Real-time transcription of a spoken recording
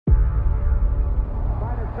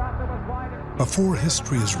Before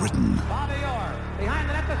history is written,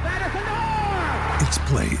 it's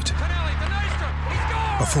played.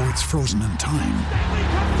 Before it's frozen in time,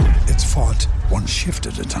 it's fought one shift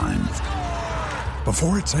at a time.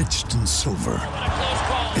 Before it's etched in silver,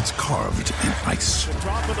 it's carved in ice.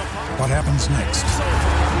 What happens next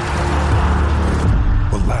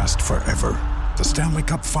will last forever. The Stanley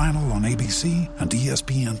Cup Final on ABC and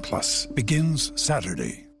ESPN Plus begins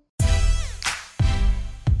Saturday.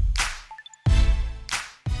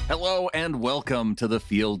 Hello and welcome to the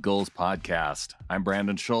Field Goals Podcast. I'm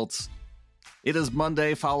Brandon Schultz. It is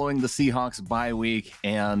Monday following the Seahawks bye week,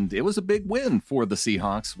 and it was a big win for the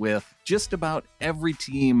Seahawks with just about every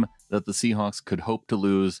team that the Seahawks could hope to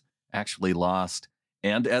lose actually lost.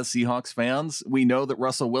 And as Seahawks fans, we know that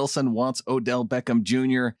Russell Wilson wants Odell Beckham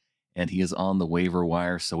Jr., and he is on the waiver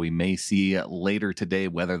wire, so we may see later today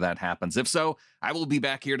whether that happens. If so, I will be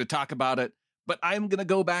back here to talk about it. But I'm going to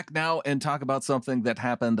go back now and talk about something that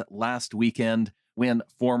happened last weekend when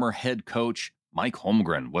former head coach Mike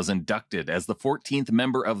Holmgren was inducted as the 14th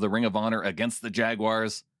member of the Ring of Honor against the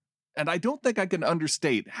Jaguars. And I don't think I can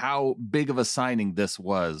understate how big of a signing this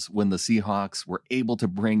was when the Seahawks were able to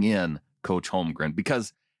bring in Coach Holmgren,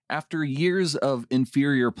 because after years of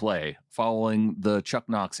inferior play following the Chuck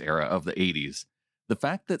Knox era of the 80s, the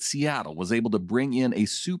fact that Seattle was able to bring in a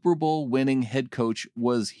Super Bowl winning head coach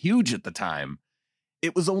was huge at the time.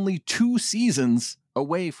 It was only 2 seasons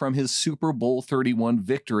away from his Super Bowl 31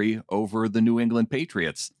 victory over the New England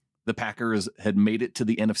Patriots. The Packers had made it to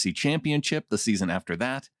the NFC Championship the season after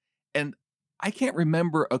that, and I can't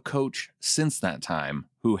remember a coach since that time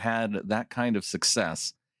who had that kind of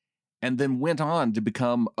success and then went on to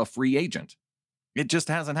become a free agent. It just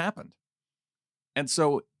hasn't happened. And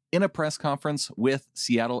so in a press conference with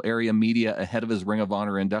Seattle area media ahead of his Ring of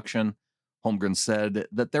Honor induction, Holmgren said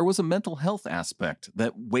that there was a mental health aspect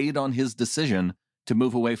that weighed on his decision to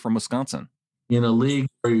move away from Wisconsin. In a league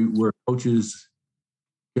where coaches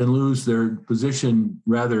can lose their position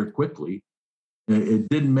rather quickly, it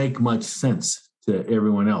didn't make much sense to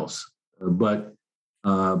everyone else. But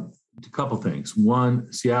a couple things.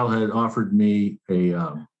 One, Seattle had offered me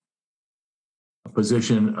a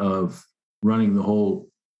position of running the whole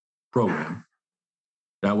program.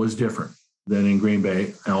 That was different than in Green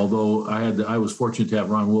Bay. Although I was fortunate to have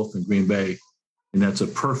Ron Wolf in Green Bay, and that's a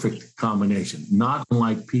perfect combination. Not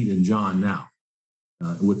unlike Pete and John now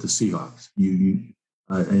with the Seahawks.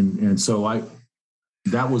 So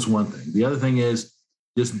that was one thing. The other thing is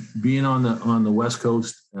just being on the West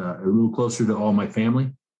Coast, a little closer to all my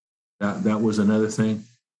family. That was another thing.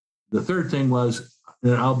 The third thing was,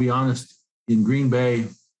 and I'll be honest, in Green Bay,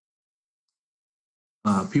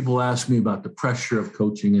 people ask me about the pressure of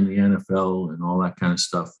coaching in the NFL and all that kind of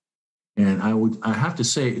stuff. And I have to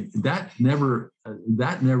say that kind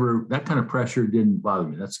of pressure didn't bother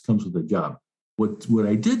me. That comes with the job. What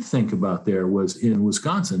I did think about there was in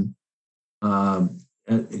Wisconsin,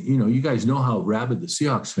 you guys know how rabid the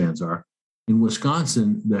Seahawks fans are. In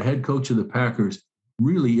Wisconsin, the head coach of the Packers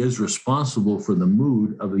really is responsible for the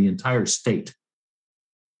mood of the entire state.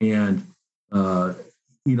 And,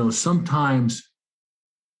 sometimes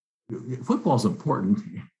football's important,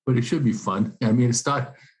 but it should be fun. I mean, it's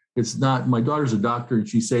not, my daughter's a doctor and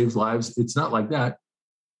she saves lives. It's not like that.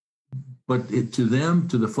 But to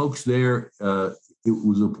the folks there, it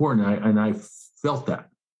was important. And I felt that.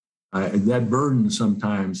 That burden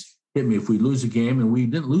sometimes hit me. If we lose a game, and we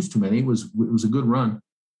didn't lose too many, it was a good run.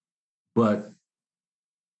 But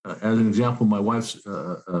as an example, my wife's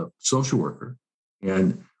a social worker.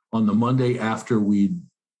 And on the Monday after we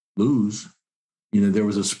lose, there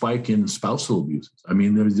was a spike in spousal abuses. I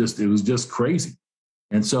mean, it was just crazy.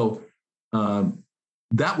 And so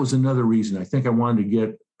that was another reason. I think I wanted to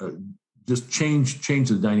get just change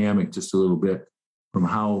the dynamic just a little bit from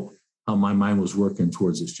how my mind was working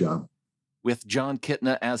towards this job. With John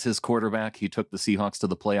Kitna as his quarterback, he took the Seahawks to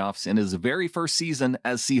the playoffs in his very first season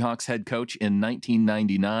as Seahawks head coach in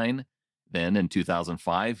 1999. Then in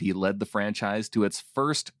 2005, he led the franchise to its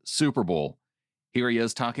first Super Bowl. Here he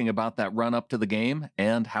is talking about that run up to the game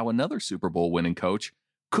and how another Super Bowl winning coach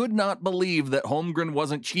could not believe that Holmgren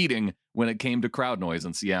wasn't cheating when it came to crowd noise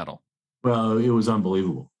in Seattle. Well, it was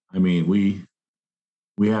unbelievable. I mean, we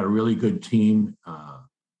had a really good team.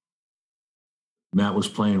 Matt was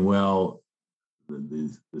playing well.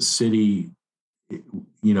 The city,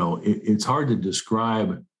 it's hard to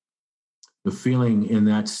describe the feeling in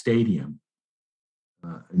that stadium.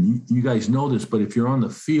 And you guys know this, but if you're on the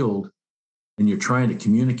field and you're trying to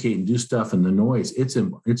communicate and do stuff in the noise, it's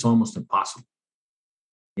almost impossible.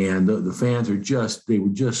 And the fans were just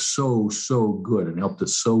so good and helped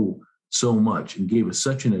us so much and gave us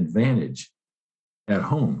such an advantage at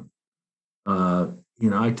home.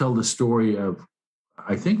 I tell the story of,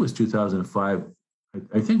 I think it was 2005.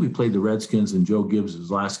 I think we played the Redskins and Joe Gibbs'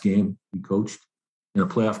 last game he coached in a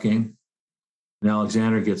playoff game. And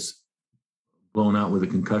Alexander gets blown out with a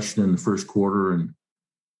concussion in the first quarter.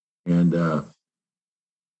 And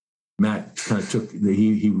Matt kind of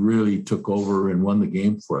he really took over and won the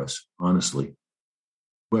game for us, honestly.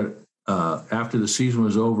 But after the season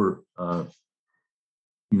was over,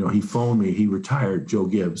 he phoned me. He retired, Joe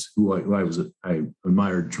Gibbs, who I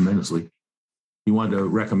admired tremendously. He wanted to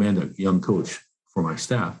recommend a young coach for my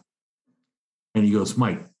staff. And he goes,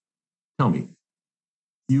 Mike, tell me,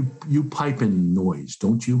 you pipe in noise,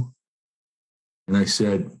 don't you? And I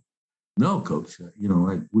said, no, coach,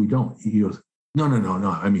 we don't. He goes, no.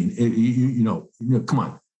 I mean, come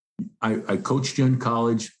on. I coached you in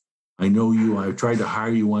college. I know you. I tried to hire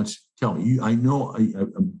you once. Tell me, I know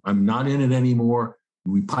I'm not in it anymore.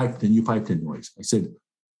 You piped in noise. I said,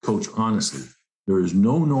 Coach, honestly, there is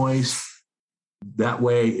no noise. That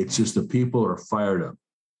way, it's just the people are fired up.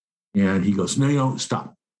 And he goes, no,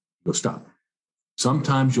 stop. He goes, stop.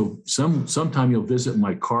 Sometime you'll visit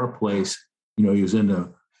my car place. He was into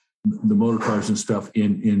the motor cars and stuff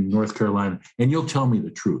in North Carolina, and you'll tell me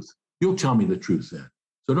the truth. You'll tell me the truth then.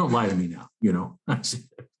 So don't lie to me now.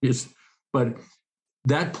 But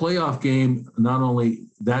that playoff game, not only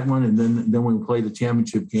that one, and then when we played the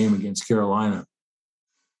championship game against Carolina,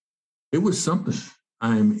 it was something.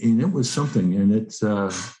 It was something, and it's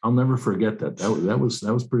I'll never forget that. That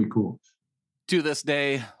was pretty cool. To this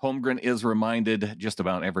day, Holmgren is reminded just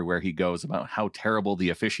about everywhere he goes about how terrible the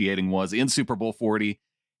officiating was in Super Bowl 40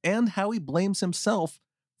 and how he blames himself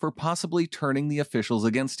for possibly turning the officials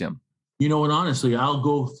against him. And honestly, I'll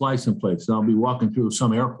go fly someplace, and I'll be walking through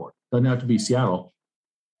some airport. Doesn't have to be Seattle.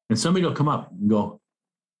 And somebody will come up and go,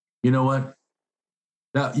 you know what?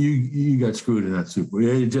 That you got screwed in that Super Bowl.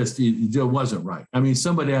 It just wasn't right. I mean,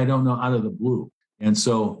 somebody I don't know out of the blue. And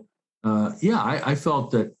so, I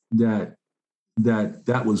felt that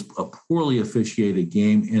was a poorly officiated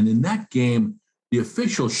game. And in that game, the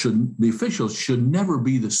officials should never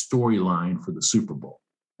be the storyline for the Super Bowl.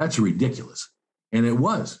 That's ridiculous. And it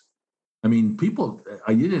was. I mean, you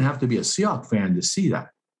didn't have to be a Seahawks fan to see that.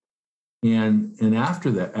 And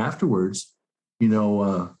afterwards,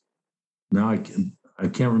 now I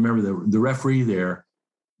can't remember the referee there,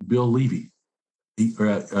 Bill Levy.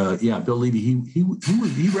 Bill Levy.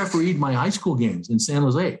 He refereed my high school games in San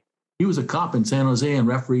Jose. He was a cop in San Jose and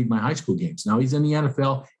refereed my high school games. Now he's in the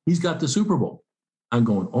NFL. He's got the Super Bowl. I'm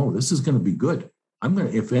going, oh, this is going to be good.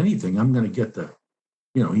 If anything, I'm going to get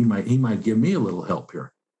he might give me a little help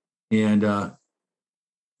here. And,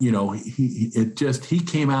 he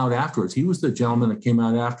came out afterwards. He was the gentleman that came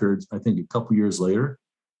out afterwards, I think a couple years later,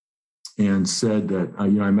 and said that, I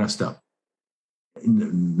messed up.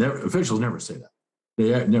 Officials never say that.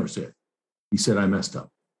 They never say it. He said, I messed up,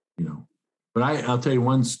 But I'll tell you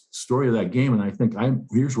one story of that game, and I think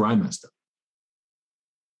here's where I messed up.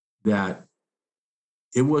 That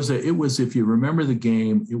it was, if you remember the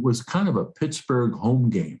game, it was kind of a Pittsburgh home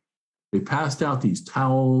game. They passed out these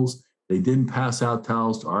towels. They didn't pass out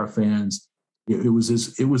towels to our fans. It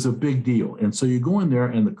was a big deal. And so you go in there,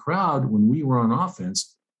 and the crowd, when we were on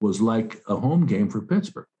offense, was like a home game for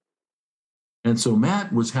Pittsburgh. And so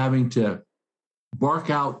Matt was having to bark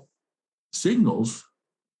out signals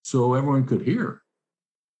so everyone could hear.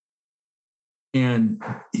 And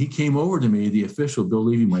he came over to me, the official, Bill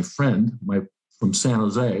Levy, my friend, from San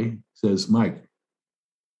Jose, says, Mike,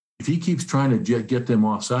 if he keeps trying to get them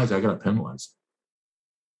offsides, I got to penalize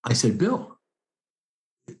him. I said, Bill,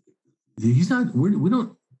 he's not,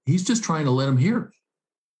 he's just trying to let him hear.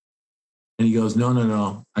 And he goes,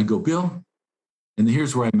 no. I go, Bill, and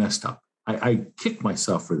here's where I messed up. I kicked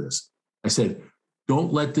myself for this. I said,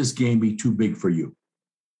 don't let this game be too big for you.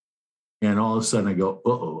 And all of a sudden I go,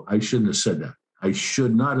 uh-oh, I shouldn't have said that. I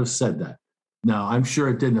should not have said that. Now, I'm sure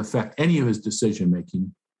it didn't affect any of his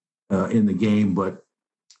decision-making in the game, but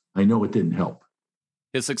I know it didn't help.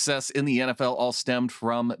 His success in the NFL all stemmed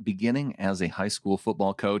from beginning as a high school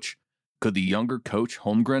football coach. Could the younger coach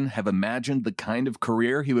Holmgren have imagined the kind of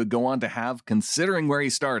career he would go on to have, considering where he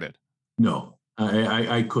started? No,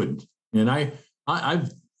 I couldn't. And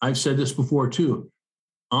I've said this before too.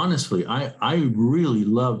 Honestly, I really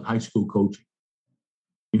loved high school coaching.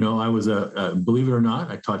 I was believe it or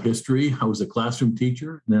not, I taught history. I was a classroom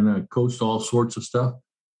teacher. And then I coached all sorts of stuff.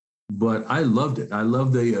 But I loved it. I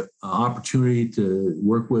loved the opportunity to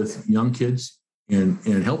work with young kids and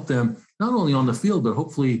help them not only on the field, but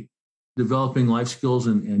hopefully developing life skills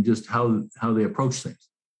and just how they approach things.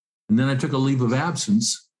 And then I took a leave of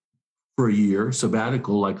absence for a year,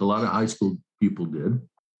 sabbatical, like a lot of high school people did.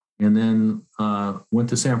 And then went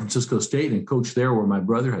to San Francisco State and coached there where my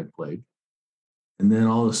brother had played. And then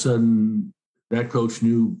all of a sudden, that coach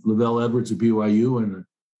knew Lavelle Edwards at BYU,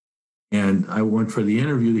 and I went for the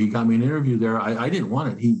interview. He got me an interview there. I didn't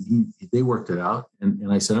want it. They worked it out,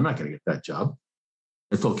 and I said, I'm not going to get that job.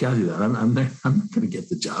 I told Kathy that I'm not going to get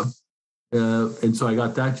the job. And so I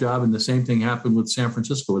got that job, and the same thing happened with San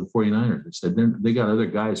Francisco with the 49ers. They said, they got other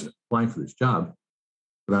guys applying for this job,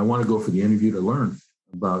 but I want to go for the interview to learn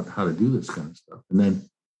about how to do this kind of stuff. And then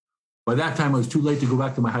by that time, it was too late to go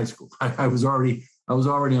back to my high school. I was already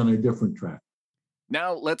on a different track.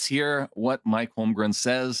 Now let's hear what Mike Holmgren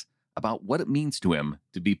says about what it means to him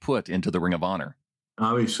to be put into the Ring of Honor.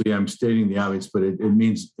 Obviously, I'm stating the obvious, but it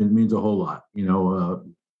means a whole lot. You know,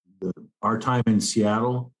 our time in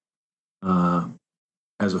Seattle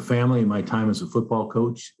as a family, my time as a football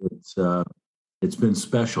coach, it's been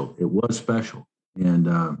special. It was special, and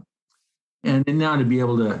now to be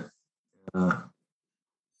able to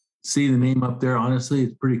see the name up there, honestly,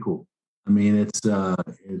 it's pretty cool. I mean,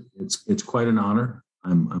 it's quite an honor.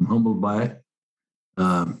 I'm humbled by it.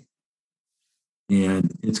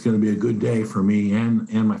 And it's going to be a good day for me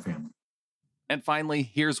and my family. And finally,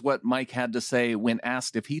 here's what Mike had to say when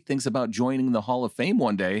asked if he thinks about joining the Hall of Fame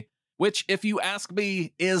one day, which, if you ask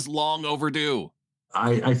me, is long overdue.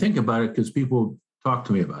 I think about it because people talk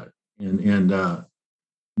to me about it,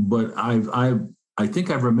 but I think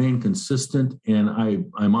I've remained consistent, and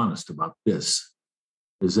I'm honest about this.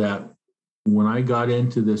 Is that when I got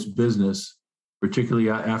into this business, particularly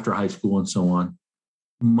after high school and so on,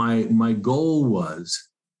 my goal was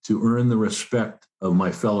to earn the respect of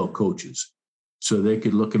my fellow coaches so they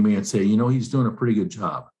could look at me and say, you know, he's doing a pretty good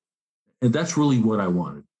job. And that's really what I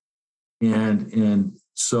wanted. And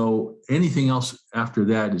so anything else after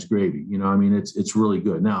that is gravy. You know, I mean, it's really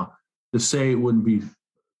good. Now, to say it wouldn't be,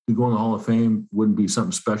 to go in the Hall of Fame wouldn't be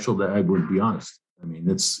something special, that I wouldn't be honest. I mean,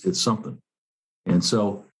 it's something. And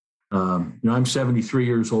so, you know, I'm 73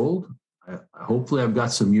 years old. Hopefully I've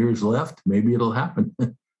got some years left. Maybe it'll happen.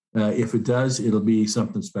 If it does, it'll be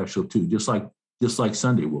something special too, just like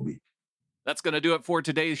Sunday will be. That's going to do it for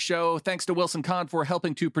today's show. Thanks to Wilson Kahn for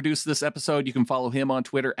helping to produce this episode. You can follow him on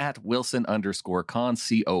Twitter at Wilson_Kahn,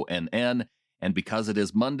 CONN. And because it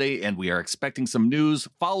is Monday and we are expecting some news,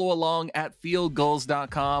 follow along at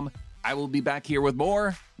fieldgoals.com. I will be back here with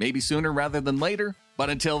more, maybe sooner rather than later. But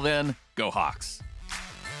until then, go Hawks.